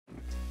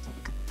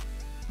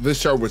This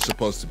shirt was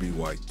supposed to be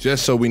white,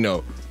 just so we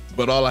know.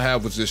 But all I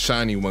have was this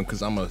shiny one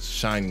because I'm a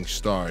shining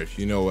star, if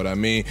you know what I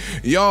mean.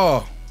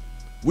 Y'all,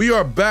 we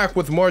are back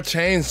with more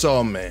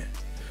Chainsaw Man.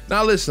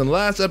 Now listen,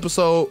 last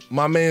episode,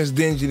 my man's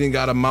Denji done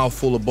got a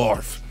mouthful of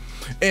barf.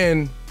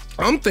 And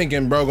I'm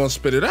thinking bro gonna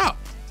spit it out.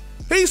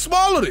 He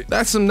swallowed it.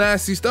 That's some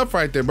nasty stuff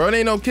right there, bro. It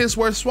ain't no kiss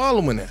worth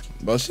swallowing that.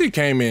 Bro, she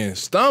came in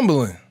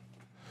stumbling.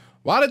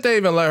 Why did they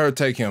even let her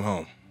take him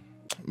home?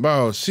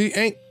 Bro,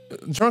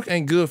 drunk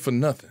ain't good for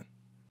nothing.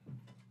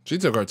 She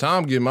took her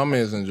time getting my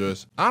man's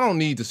undressed. I don't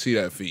need to see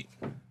that feet.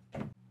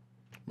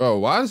 Bro,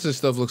 why does this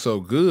stuff look so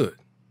good?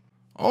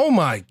 Oh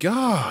my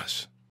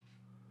gosh.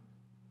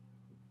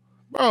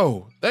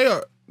 Bro,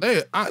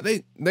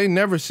 they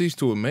never cease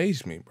to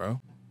amaze me, bro.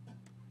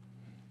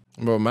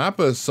 Bro,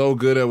 Mappa is so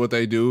good at what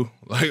they do.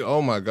 Like,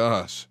 oh my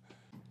gosh.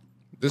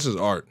 This is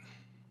art.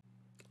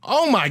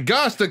 Oh my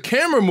gosh, the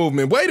camera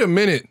movement. Wait a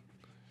minute.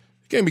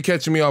 You can't be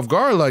catching me off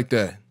guard like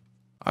that.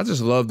 I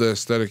just love the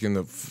aesthetic and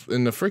the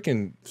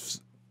freaking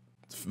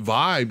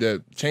vibe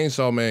that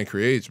Chainsaw Man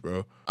creates,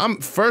 bro.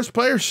 I'm first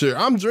player shit.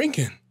 I'm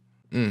drinking.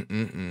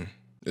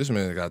 This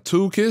man got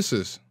 2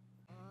 kisses.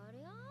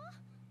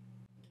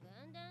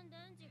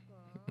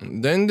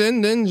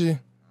 Denji.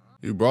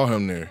 You brought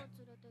him there.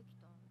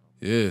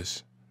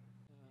 Yes.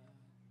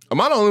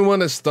 Am I the only one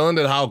that's stunned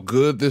at how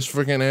good this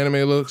freaking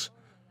anime looks?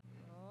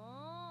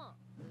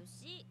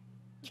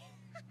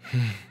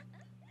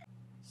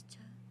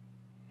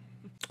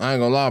 I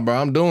ain't gonna lie, bro.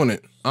 I'm doing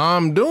it.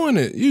 I'm doing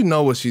it. You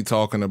know what she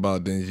talking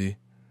about, Denji.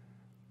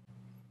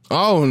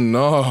 Oh,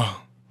 no.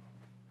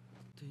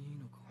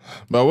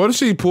 But what if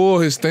she pull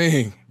his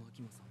thing?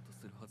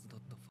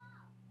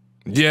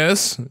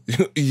 Yes.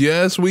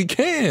 Yes, we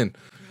can.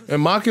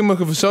 And Makima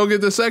can for sure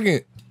get the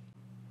second.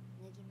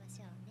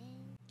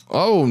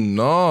 Oh,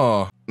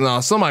 no. Nah,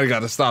 somebody got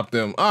to stop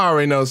them. I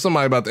already know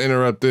somebody about to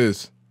interrupt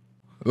this.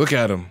 Look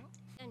at him.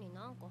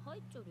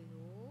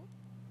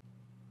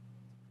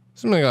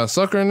 Somebody got a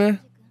sucker in there?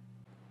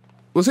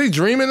 Was he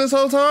dreaming this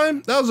whole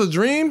time? That was a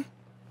dream?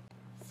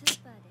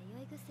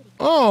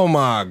 Oh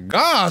my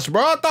gosh,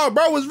 bro. I thought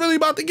bro was really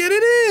about to get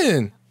it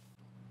in.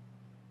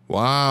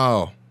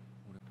 Wow.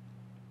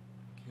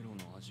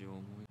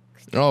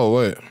 Oh,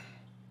 wait.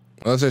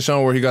 Let's say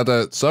show where he got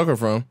that sucker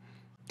from.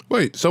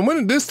 Wait, so when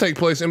did this take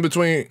place in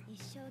between?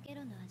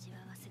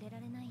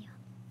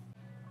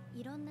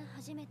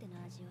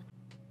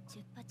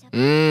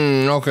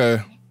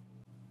 Okay.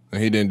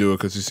 And he didn't do it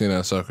because he seen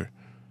that sucker.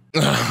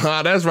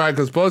 That's right,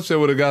 because Post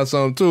would have got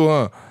something too,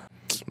 huh?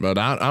 But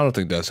I don't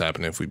think that's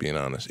happening, if we being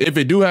honest. If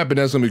it do happen,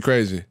 that's gonna be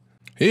crazy.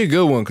 He a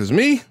good one, because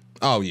me?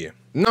 Oh, yeah.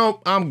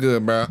 Nope, I'm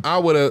good, bro. I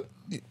would have,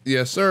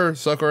 yes, sir,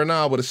 sucker and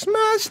I would have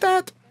smashed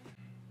that.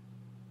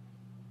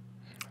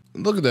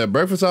 Look at that,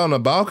 breakfast out on the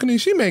balcony.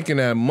 She making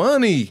that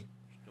money.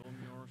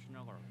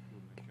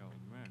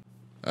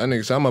 That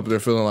nigga said I'm up there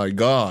feeling like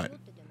God.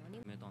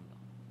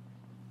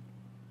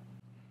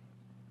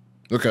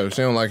 Look at her,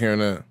 she don't like hearing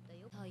that.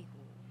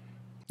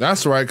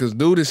 That's right, because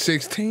dude is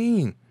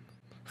 16.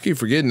 I keep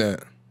forgetting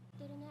that.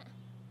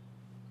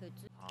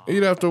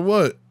 Eat after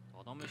what?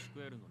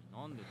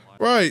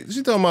 Right,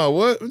 she talking about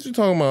what? What you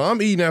talking about?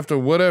 I'm eating after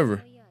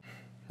whatever.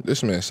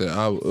 This man said,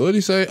 what'd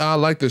he say? I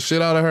like the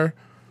shit out of her.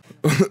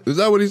 Is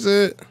that what he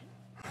said?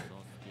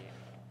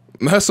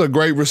 That's a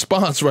great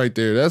response right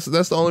there. That's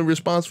the only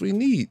response we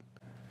need.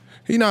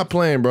 He not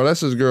playing, bro.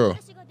 That's his girl.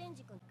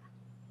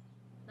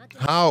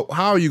 How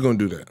are you gonna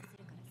do that?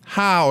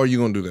 How are you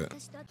gonna do that?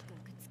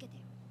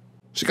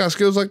 She got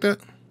skills like that?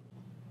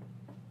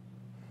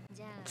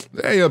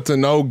 They up to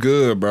no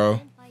good,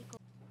 bro.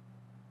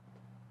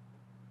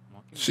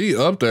 She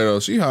up there though.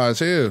 She high as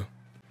hell.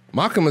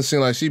 Makima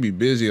seem like she be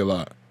busy a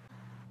lot.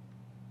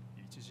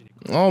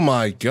 Oh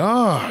my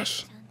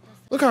gosh.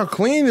 Look how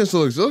clean this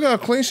looks. Look how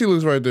clean she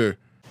looks right there.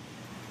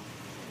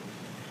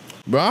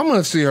 Bro, I'm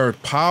gonna see her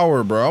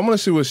power, bro. I'm gonna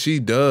see what she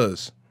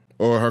does.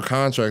 Or her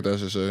contract, I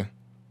should say.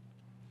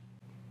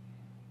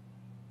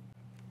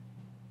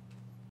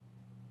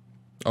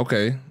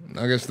 Okay,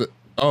 I guess the,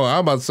 oh, I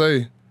was about to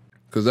say,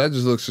 because that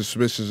just looks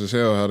suspicious as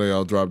hell how they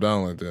all drop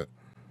down like that.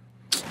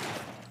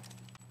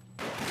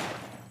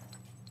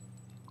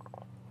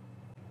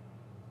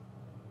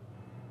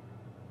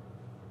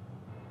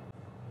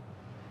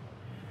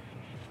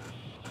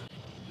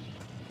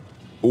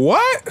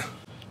 What?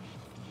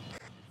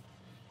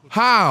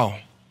 How?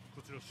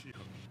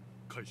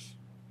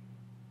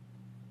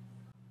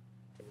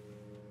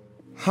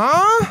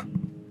 Huh?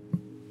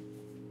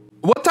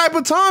 What type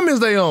of time is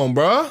they on,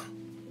 bruh?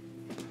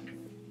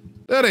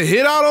 That a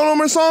hit out on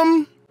them or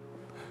something?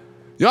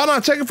 Y'all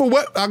not checking for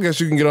what? I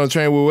guess you can get on the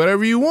train with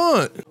whatever you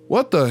want.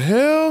 What the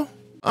hell?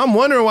 I'm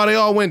wondering why they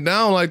all went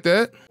down like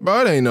that.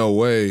 Bro, it ain't no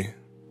way.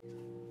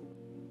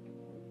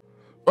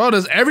 Bro,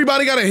 does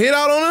everybody got a hit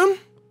out on them?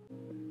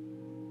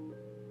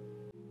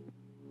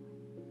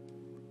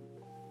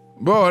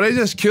 Bro, are they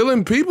just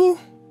killing people?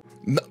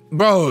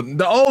 Bro,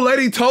 the old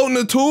lady toting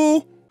the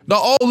tool? The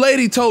old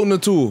lady toting the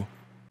tool.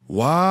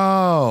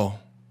 Wow.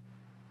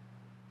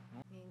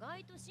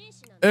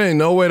 There ain't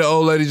no way the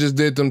old lady just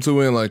did them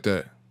two in like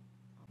that.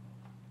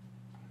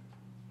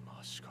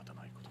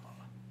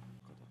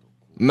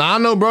 Nah, I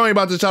know bro ain't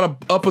about to try to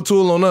up a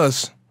tool on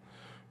us.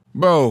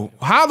 Bro,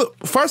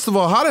 first of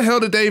all, how the hell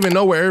did they even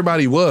know where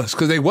everybody was?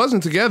 Because they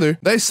wasn't together.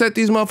 They set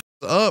these motherfuckers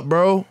up,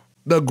 bro.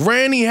 The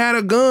granny had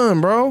a gun,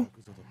 bro.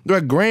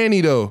 The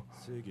granny, though.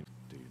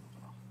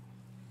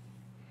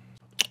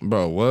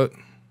 Bro, what?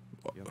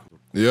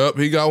 Yep,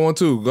 he got one,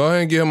 too. Go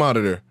ahead and get him out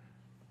of there.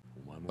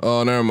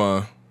 Oh, never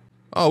mind.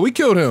 Oh, we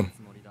killed him.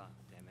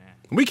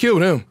 We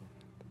killed him.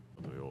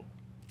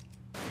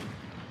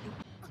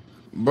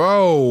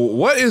 Bro,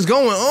 what is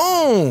going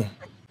on?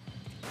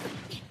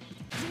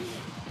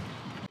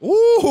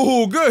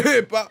 Ooh, good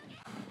hit, Pop.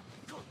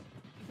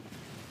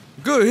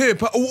 Good hit,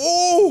 Pop.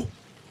 Ooh.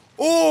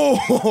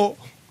 Ooh.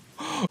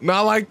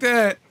 Not like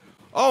that.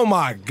 Oh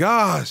my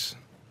gosh.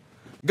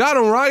 Got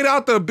him right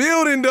out the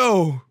building,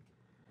 though.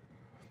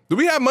 Do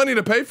we have money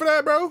to pay for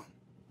that, bro?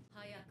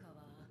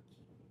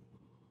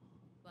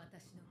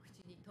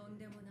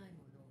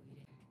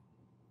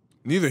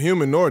 Neither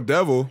human nor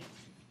devil.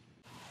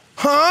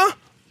 Huh?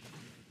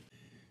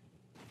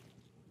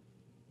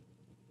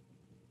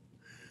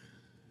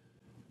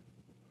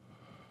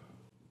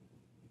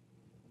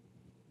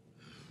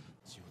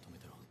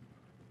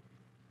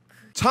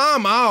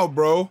 Time out,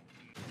 bro.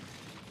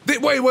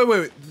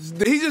 Wait.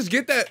 Did he just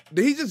get that?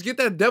 Did he just get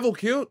that devil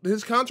killed?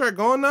 His contract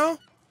gone now?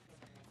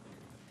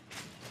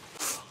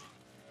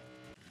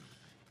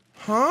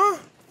 Huh?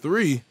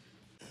 3.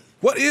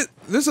 What is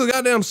this? A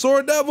goddamn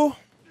sword devil?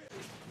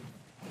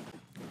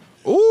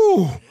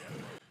 Ooh,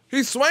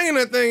 he's swinging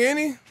that thing, ain't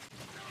he?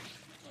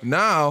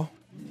 Now,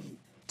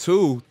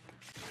 2.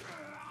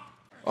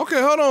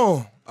 Okay, hold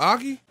on,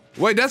 Aki.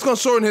 Wait, that's gonna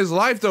shorten his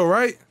life though,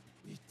 right?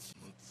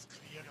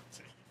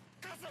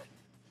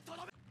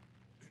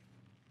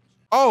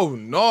 Oh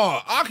no,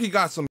 Aki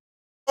got some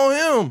on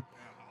him.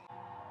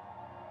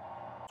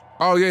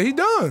 Oh yeah, he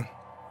done.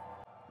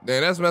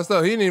 Damn, that's messed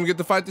up. He didn't even get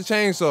to fight the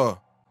chainsaw.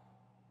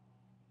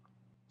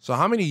 So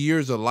how many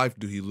years of life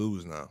do he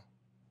lose now?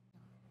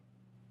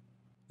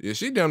 Yeah,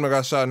 she damn near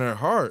got shot in her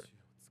heart.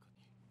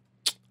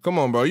 Come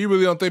on, bro. You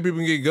really don't think people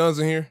can get guns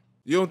in here?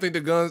 You don't think the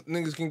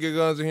niggas can get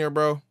guns in here,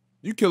 bro?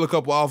 You kill a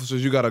couple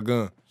officers, you got a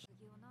gun.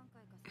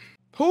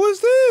 Who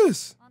is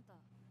this?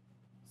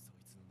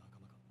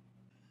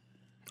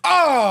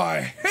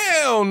 Oh,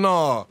 hell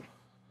no.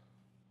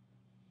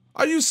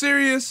 Are you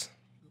serious?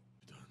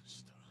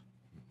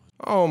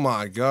 Oh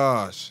my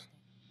gosh.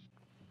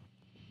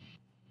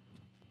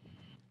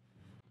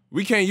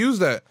 We can't use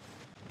that.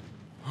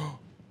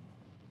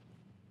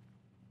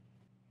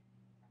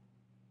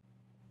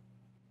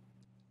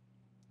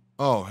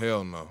 Oh,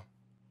 hell no.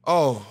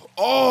 Oh.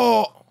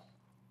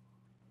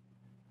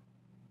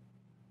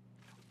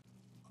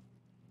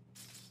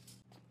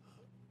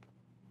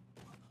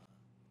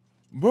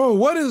 Bro,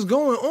 what is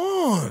going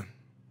on?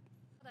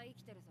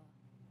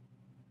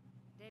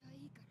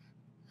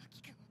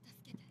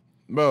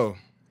 Bro,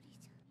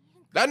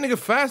 that nigga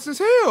fast as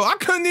hell. I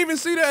couldn't even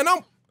see that. And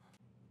I'm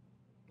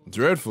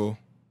dreadful.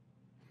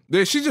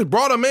 Dude, she just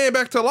brought a man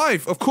back to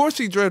life. Of course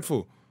he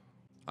dreadful.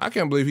 I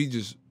can't believe he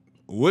just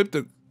whipped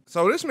the.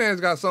 So this man's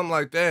got something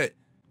like that.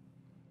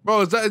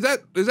 Bro, is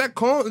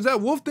that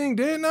wolf thing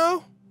dead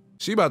now?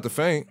 She about to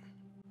faint.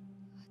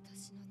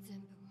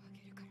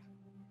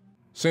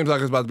 Seems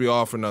like it's about to be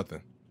all for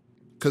nothing.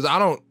 Cause I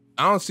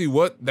don't see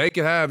what they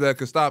could have that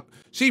could stop.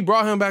 She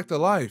brought him back to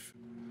life.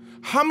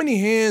 How many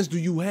hands do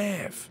you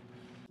have?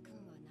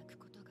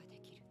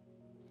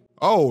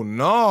 Oh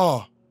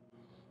no.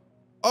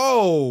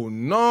 Oh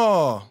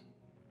no.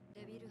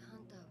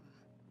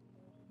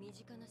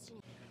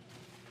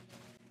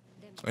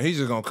 And he's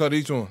just gonna cut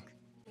each one.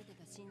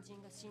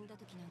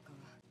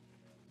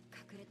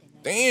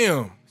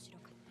 Damn.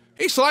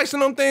 He's slicing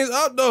them things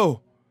up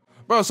though.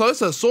 Bro, so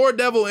it's a sword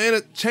devil and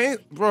a chain,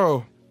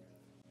 bro.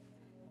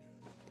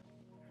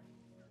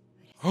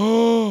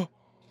 Oh.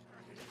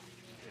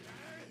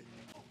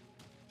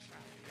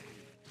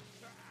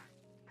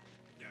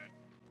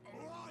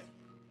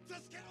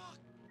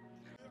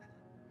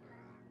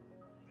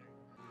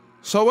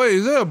 So wait,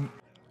 is there a,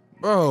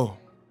 bro?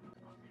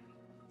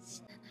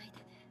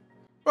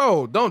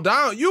 Bro, don't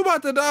die. You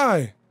about to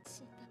die.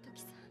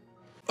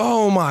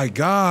 Oh my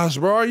gosh,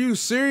 bro. Are you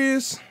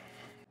serious?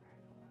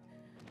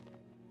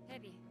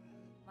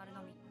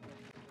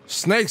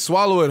 Snake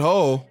swallow it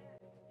whole.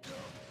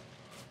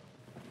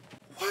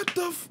 What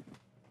the f?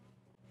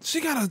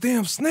 She got a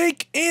damn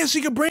snake and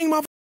she could bring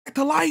my back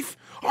to life?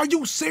 Are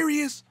you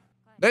serious?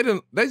 They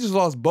just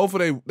lost both of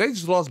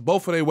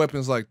their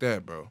weapons like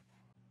that, bro.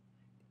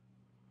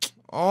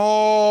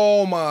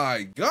 Oh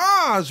my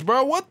gosh,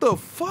 bro. What the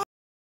fuck?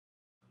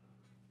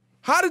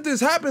 How did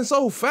this happen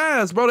so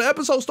fast, bro? The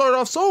episode started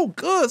off so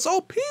good, so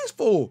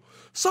peaceful.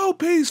 So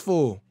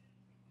peaceful.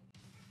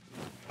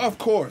 Of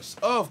course,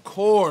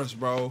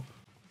 bro.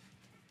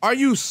 Are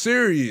you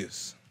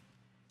serious?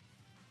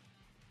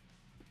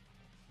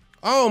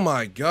 Oh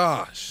my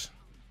gosh.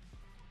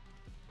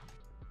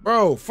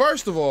 Bro,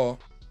 first of all,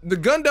 the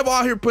gun devil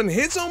out here putting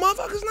hits on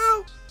motherfuckers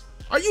now?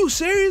 Are you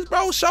serious,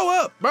 bro? Show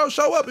up. Bro,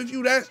 show up if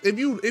you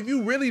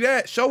really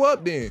that. Show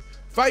up then.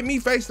 Fight me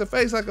face to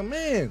face like a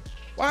man.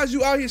 Why is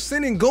you out here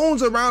sending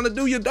goons around to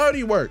do your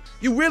dirty work?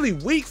 You really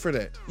weak for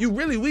that. You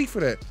really weak for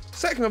that.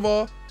 Second of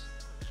all,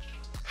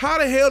 how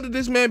the hell did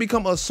this man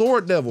become a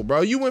sword devil, bro?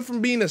 You went from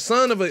being the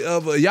son of a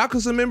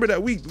Yakuza member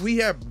that we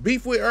had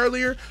beef with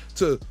earlier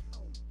to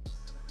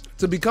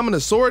becoming a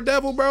sword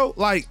devil, bro.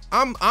 Like,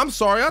 I'm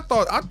sorry. I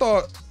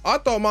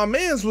thought my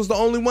man's was the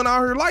only one out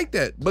here like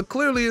that. But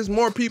clearly there's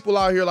more people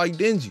out here like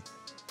Denji.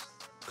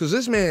 Cause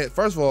this man,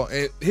 first of all,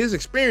 and his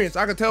experience,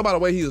 I could tell by the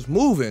way he was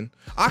moving.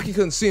 I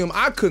couldn't see him.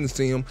 I couldn't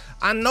see him.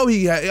 I know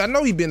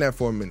he been there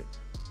for a minute.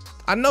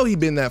 I know he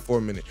been there for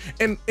a minute.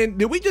 And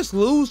did we just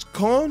lose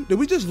Khan? Did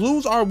we just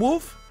lose our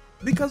wolf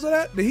because of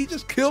that? Did he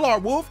just kill our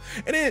wolf?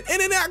 And then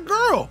that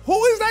girl.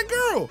 Who is that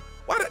girl?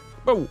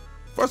 Bro,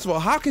 first of all,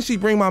 how can she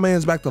bring my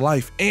man's back to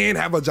life and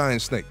have a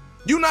giant snake?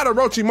 You not a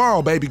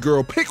Orochimaru, baby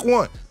girl. Pick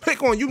one.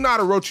 Pick one. You not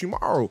a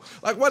Orochimaru.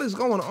 Like, what is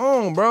going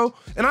on, bro?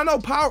 And I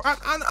know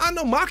I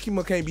know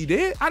Makima can't be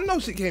dead. I know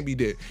she can't be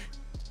dead.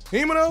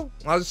 Himeno,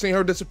 I just seen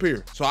her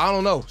disappear. So I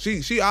don't know.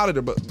 She out of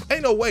there, but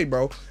ain't no way,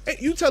 bro.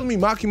 Ain't you telling me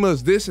Makima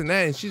is this and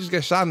that and she just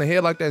get shot in the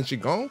head like that and she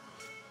gone?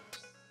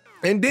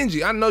 And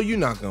Denji, I know you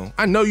not gone.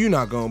 I know you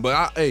not gone,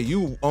 but hey,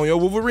 you on your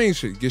Wolverine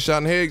shit. Get shot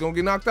in the head, gonna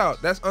get knocked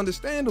out. That's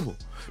understandable.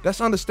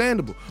 That's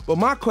understandable. But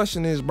my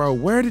question is, bro,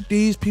 where did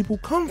these people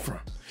come from?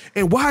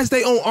 And why is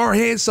they on our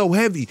head so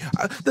heavy?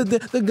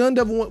 The gun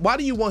devil, why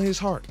do you want his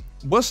heart?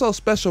 What's so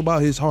special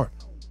about his heart?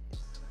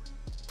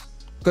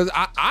 Because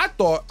I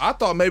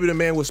thought maybe the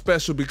man was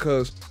special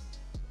because,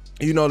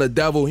 you know, the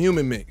devil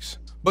human mix.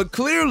 But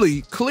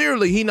clearly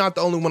he not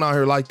the only one out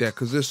here like that,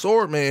 because this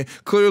sword man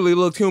clearly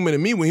looked human to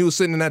me when he was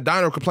sitting in that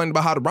diner complaining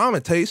about how the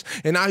ramen tastes,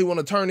 and now he want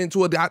to turn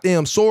into a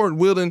goddamn sword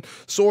wielding,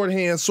 sword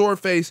hand, sword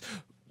face,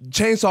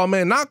 chainsaw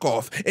man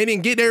knockoff, and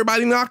then get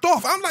everybody knocked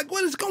off. I'm like,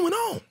 what is going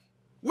on?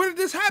 Where did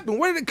this happen?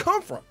 Where did it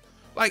come from?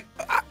 Like,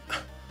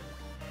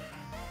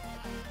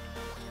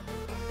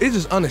 it's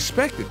just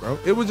unexpected, bro.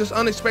 It was just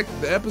unexpected.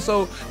 The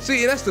episode,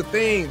 see, that's the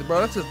thing,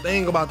 bro. That's the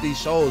thing about these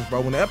shows, bro.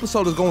 When the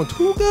episode is going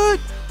too good,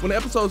 when the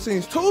episode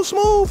seems too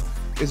smooth,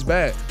 it's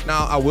bad.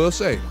 Now, I will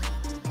say,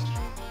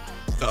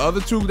 the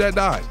other two that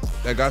died,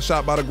 that got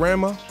shot by the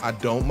grandma, I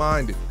don't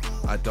mind it.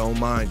 I don't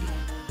mind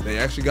it. They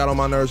actually got on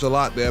my nerves a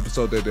lot, the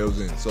episode that they was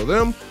in. So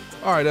them,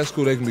 all right, that's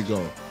cool, they can be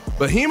gone.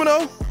 But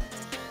Himeno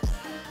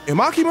and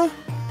Makima,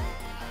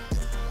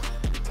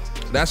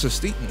 that's a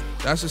steep one.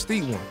 That's a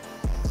steep one.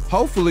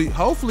 Hopefully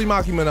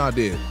Makima not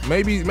dead.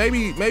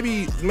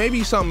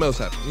 Maybe something else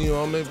happened. You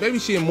know what I mean? Maybe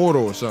she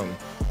immortal or something.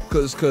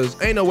 Cause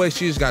ain't no way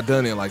she just got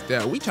done in like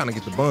that. We trying to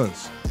get the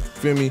buns.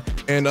 Feel me?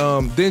 And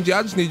Denji,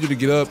 I just need you to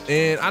get up,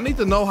 and I need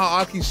to know how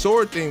Aki's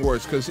sword thing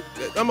works, cause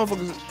that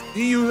motherfucker,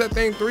 he used that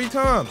thing 3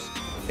 times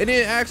and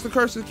then asked the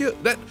curse to kill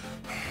that.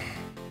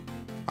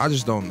 I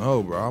just don't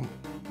know, bro.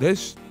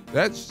 That's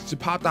just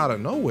popped out of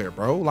nowhere,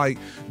 bro. Like,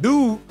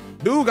 dude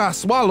got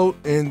swallowed,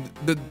 and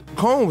the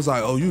cone was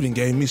like, oh, you done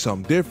gave me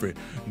something different.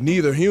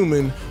 Neither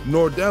human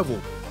nor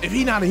devil. If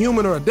he not a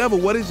human or a devil,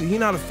 what is he? He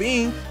not a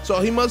fiend, so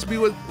he must be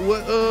what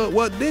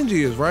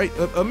Denji is, right?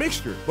 A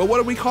mixture. But what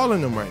are we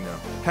calling him right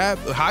now?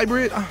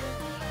 Hybrid?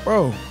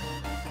 Bro.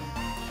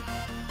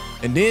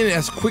 And then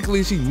as quickly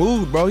as he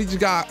moved, bro, he just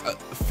got a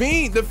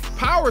fiend. The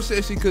power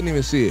says she couldn't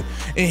even see it.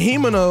 And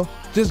Himeno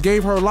just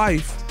gave her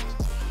life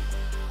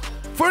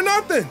for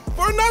nothing,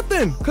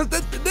 because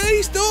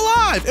he's still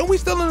alive, and we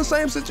still in the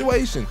same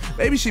situation.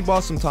 Maybe she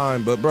bought some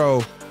time, but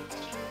bro,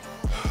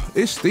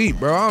 it's steep,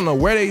 bro. I don't know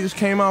where they just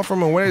came out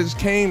from and where they just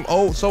came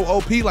so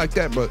OP like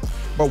that,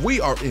 but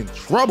we are in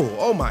trouble.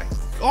 Oh my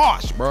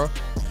gosh, bro.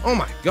 Oh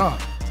my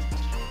God.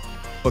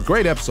 But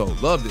great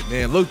episode, loved it,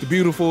 man. Looked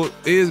beautiful,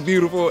 is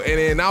beautiful, and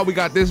then now we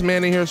got this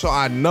man in here, so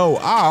I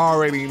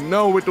already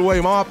know with the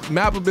way my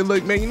map have been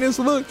making this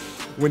look.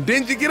 When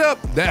Denji get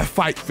up, that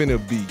fight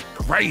finna be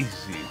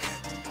crazy.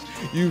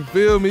 You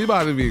feel me? It's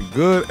about to be a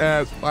good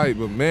ass fight,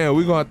 but man,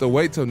 we're gonna have to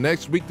wait till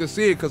next week to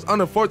see it, because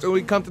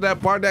unfortunately we come to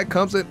that part that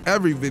comes in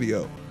every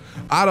video.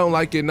 I don't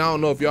like it, and I don't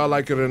know if y'all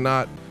like it or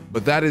not,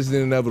 but that is the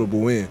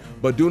inevitable end.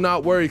 But do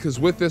not worry, because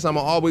with this, I'm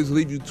gonna always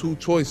leave you 2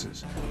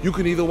 choices. You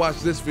can either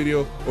watch this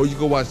video or you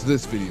can watch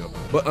this video.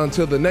 But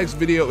until the next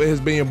video, it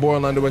has been your boy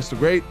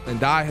EarlandoXDaGreat,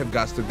 and I have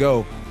got to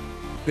go.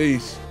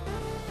 Peace.